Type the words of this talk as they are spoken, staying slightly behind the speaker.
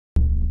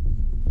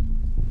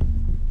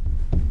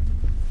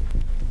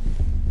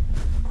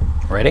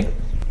Ready?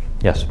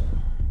 Yes.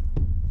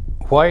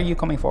 Why are you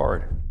coming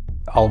forward?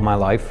 All of my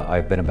life,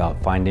 I've been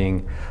about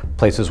finding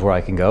places where I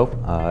can go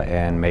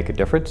and make a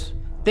difference.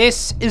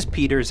 This is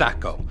Peter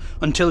Zatko.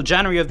 Until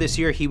January of this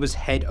year, he was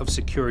head of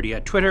security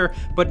at Twitter,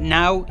 but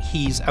now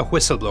he's a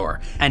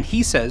whistleblower. And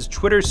he says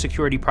Twitter's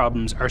security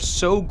problems are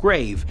so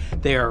grave,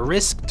 they are a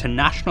risk to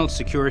national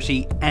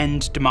security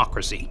and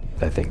democracy.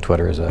 I think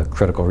Twitter is a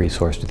critical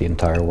resource to the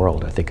entire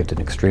world. I think it's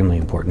an extremely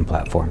important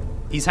platform.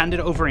 He's handed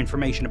over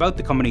information about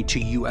the company to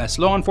US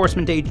law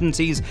enforcement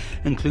agencies,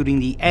 including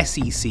the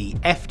SEC,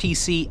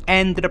 FTC,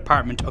 and the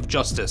Department of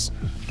Justice.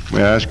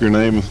 May I ask your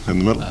name in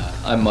the middle?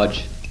 I'm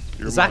Mudge.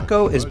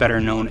 Zatko is better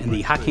known in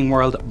the hacking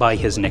world by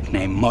his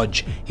nickname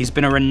Mudge. He's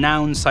been a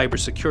renowned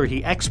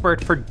cybersecurity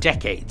expert for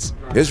decades.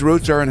 His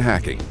roots are in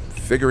hacking,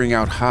 figuring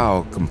out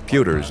how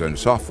computers and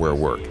software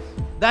work.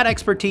 That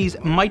expertise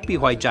might be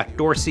why Jack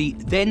Dorsey,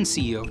 then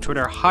CEO of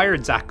Twitter,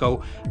 hired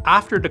Zatko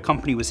after the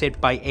company was hit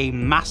by a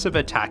massive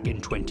attack in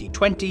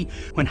 2020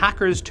 when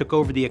hackers took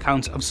over the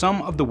accounts of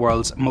some of the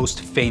world's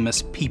most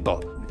famous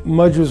people.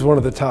 Mudge was one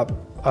of the top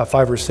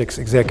 5 or 6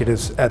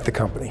 executives at the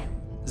company.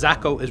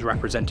 Zatko is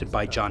represented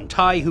by John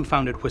Tai, who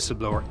founded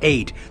Whistleblower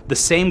Aid, the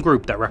same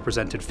group that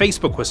represented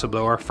Facebook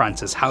whistleblower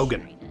Frances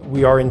Haugen.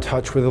 We are in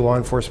touch with the law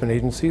enforcement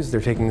agencies. They're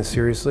taking this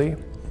seriously.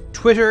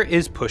 Twitter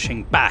is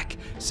pushing back,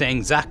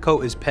 saying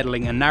Zatko is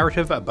peddling a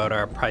narrative about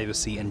our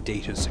privacy and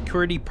data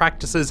security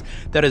practices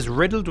that is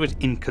riddled with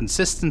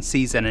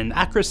inconsistencies and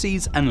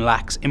inaccuracies and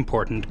lacks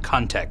important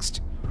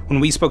context. When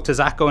we spoke to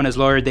Zatko and his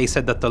lawyer, they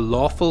said that the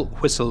lawful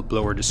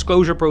whistleblower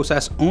disclosure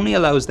process only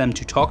allows them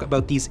to talk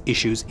about these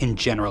issues in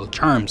general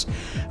terms.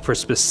 For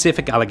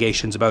specific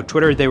allegations about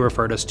Twitter, they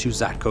referred us to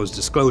Zatko's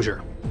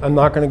disclosure. I'm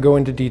not going to go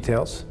into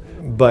details,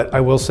 but I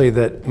will say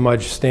that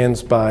Mudge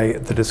stands by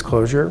the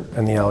disclosure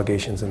and the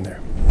allegations in there.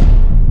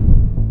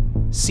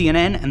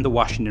 CNN and The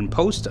Washington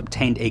Post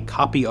obtained a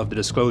copy of the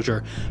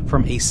disclosure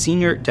from a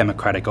senior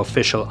Democratic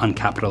official on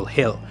Capitol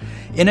Hill.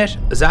 In it,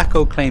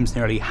 Zatko claims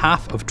nearly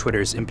half of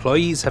Twitter's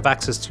employees have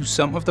access to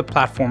some of the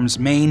platform's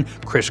main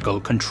critical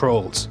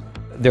controls.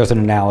 There's an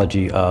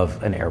analogy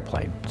of an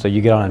airplane. So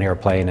you get on an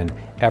airplane and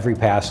every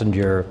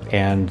passenger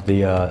and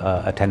the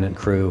attendant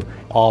crew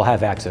all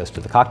have access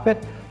to the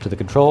cockpit, to the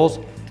controls.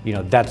 You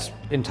know, that's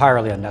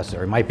entirely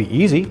unnecessary. It might be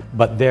easy,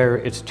 but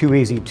it's too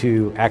easy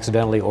to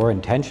accidentally or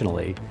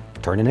intentionally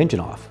turn an engine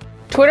off.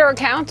 Twitter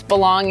accounts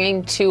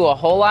belonging to a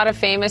whole lot of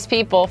famous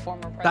people.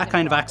 That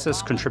kind of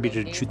access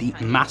contributed to the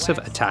massive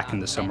attack in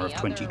the summer of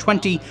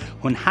 2020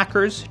 when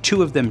hackers,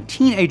 2 of them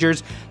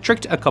teenagers,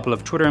 tricked a couple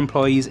of Twitter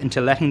employees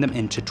into letting them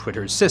into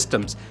Twitter's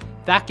systems.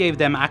 That gave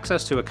them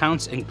access to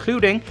accounts,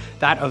 including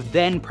that of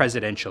then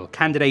presidential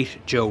candidate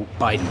Joe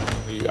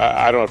Biden.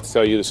 I don't have to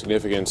tell you the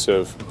significance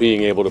of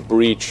being able to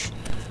breach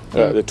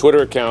the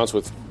Twitter accounts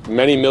with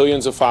many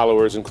millions of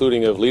followers,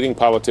 including of leading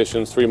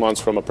politicians 3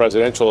 months from a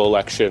presidential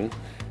election.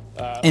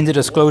 In the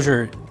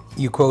disclosure,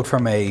 you quote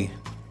from a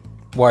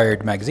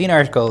Wired magazine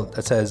article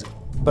that says,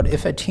 "But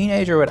if a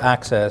teenager with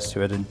access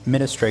to an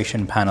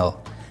administration panel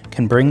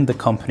can bring the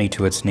company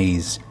to its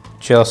knees,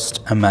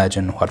 just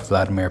imagine what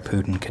Vladimir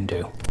Putin can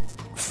do."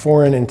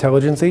 Foreign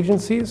intelligence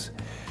agencies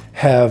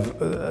have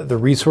the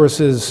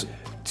resources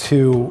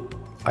to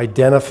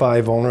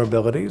identify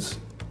vulnerabilities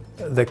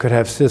that could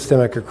have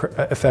systemic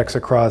effects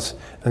across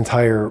the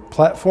entire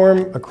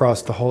platform,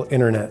 across the whole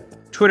internet.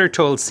 Twitter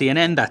told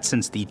CNN that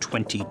since the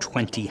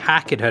 2020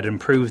 hack, it had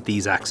improved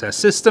these access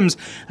systems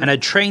and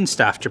had trained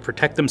staff to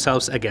protect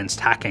themselves against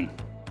hacking.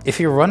 If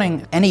you're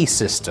running any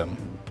system,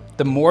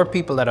 the more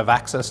people that have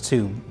access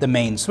to the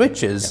main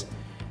switches,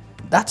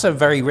 that's a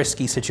very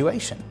risky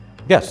situation.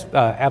 Yes,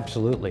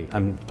 absolutely.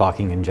 I'm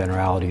talking in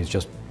generalities,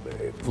 just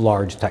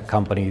large tech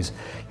companies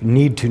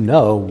need to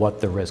know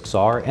what the risks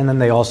are, and then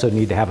they also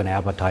need to have an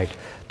appetite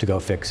to go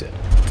fix it.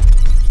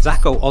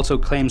 Zatko also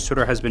claims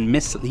Twitter has been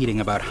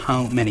misleading about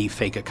how many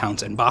fake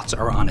accounts and bots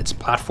are on its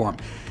platform.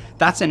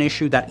 That's an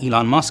issue that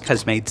Elon Musk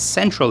has made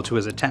central to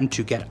his attempt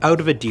to get out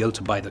of a deal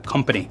to buy the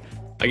company.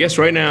 I guess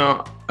right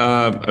now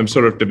I'm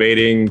sort of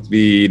debating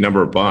the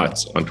number of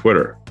bots on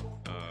Twitter.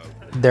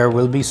 There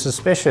will be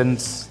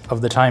suspicions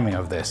of the timing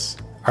of this.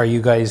 Are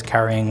you guys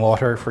carrying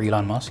water for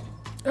Elon Musk?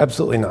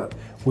 Absolutely not.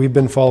 We've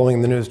been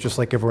following the news just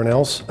like everyone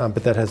else,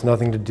 but that has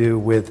nothing to do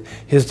with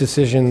his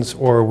decisions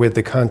or with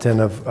the content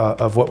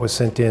of what was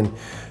sent in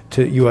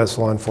to US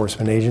law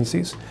enforcement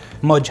agencies.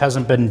 Mudge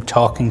hasn't been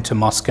talking to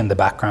Musk in the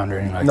background or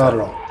anything like that? Not at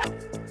all.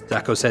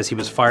 Zatko says he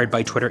was fired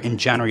by Twitter in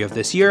January of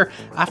this year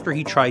after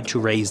he tried to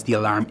raise the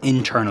alarm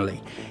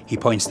internally. He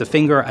points the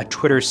finger at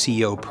Twitter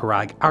CEO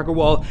Parag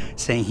Agrawal,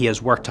 saying he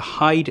has worked to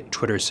hide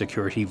Twitter's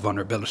security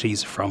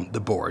vulnerabilities from the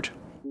board.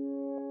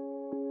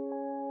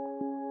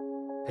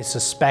 I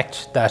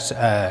suspect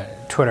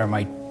that Twitter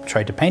might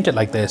try to paint it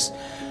like this,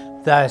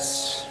 that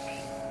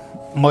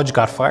Mudge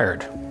got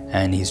fired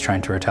and he's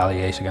trying to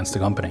retaliate against the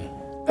company.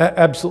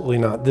 Absolutely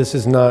not. This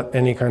is not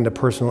any kind of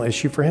personal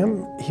issue for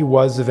him. He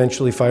was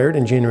eventually fired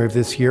in January of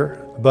this year,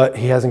 but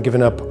he hasn't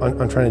given up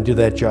on trying to do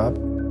that job.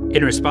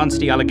 In response to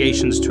the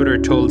allegations, Twitter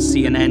told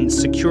CNN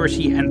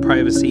security and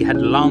privacy had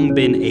long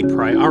been a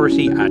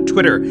priority at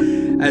Twitter.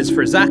 As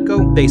for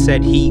Zacko, they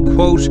said he,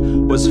 quote,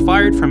 was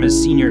fired from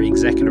his senior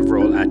executive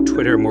role at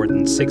Twitter more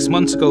than 6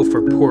 months ago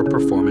for poor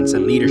performance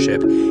and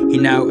leadership. He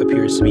now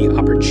appears to be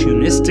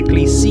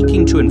opportunistically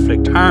seeking to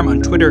inflict harm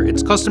on Twitter,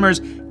 its customers,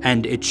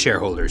 and its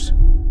shareholders.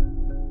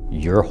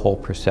 Your whole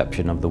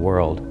perception of the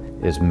world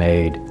is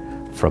made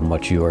from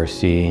what you are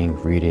seeing,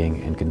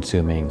 reading, and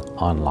consuming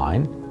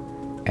online.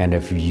 And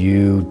if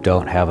you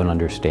don't have an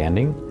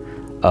understanding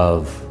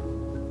of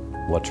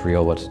what's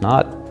real, what's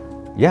not,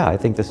 yeah, I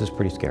think this is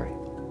pretty scary.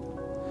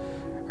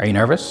 Are you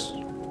nervous?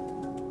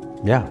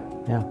 Yeah.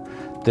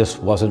 This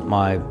wasn't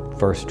my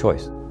first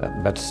choice.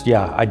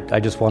 I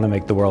just want to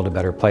make the world a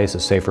better place,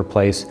 a safer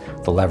place.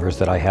 The levers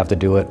that I have to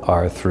do it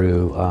are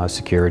through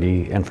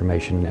security,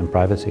 information, and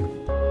privacy.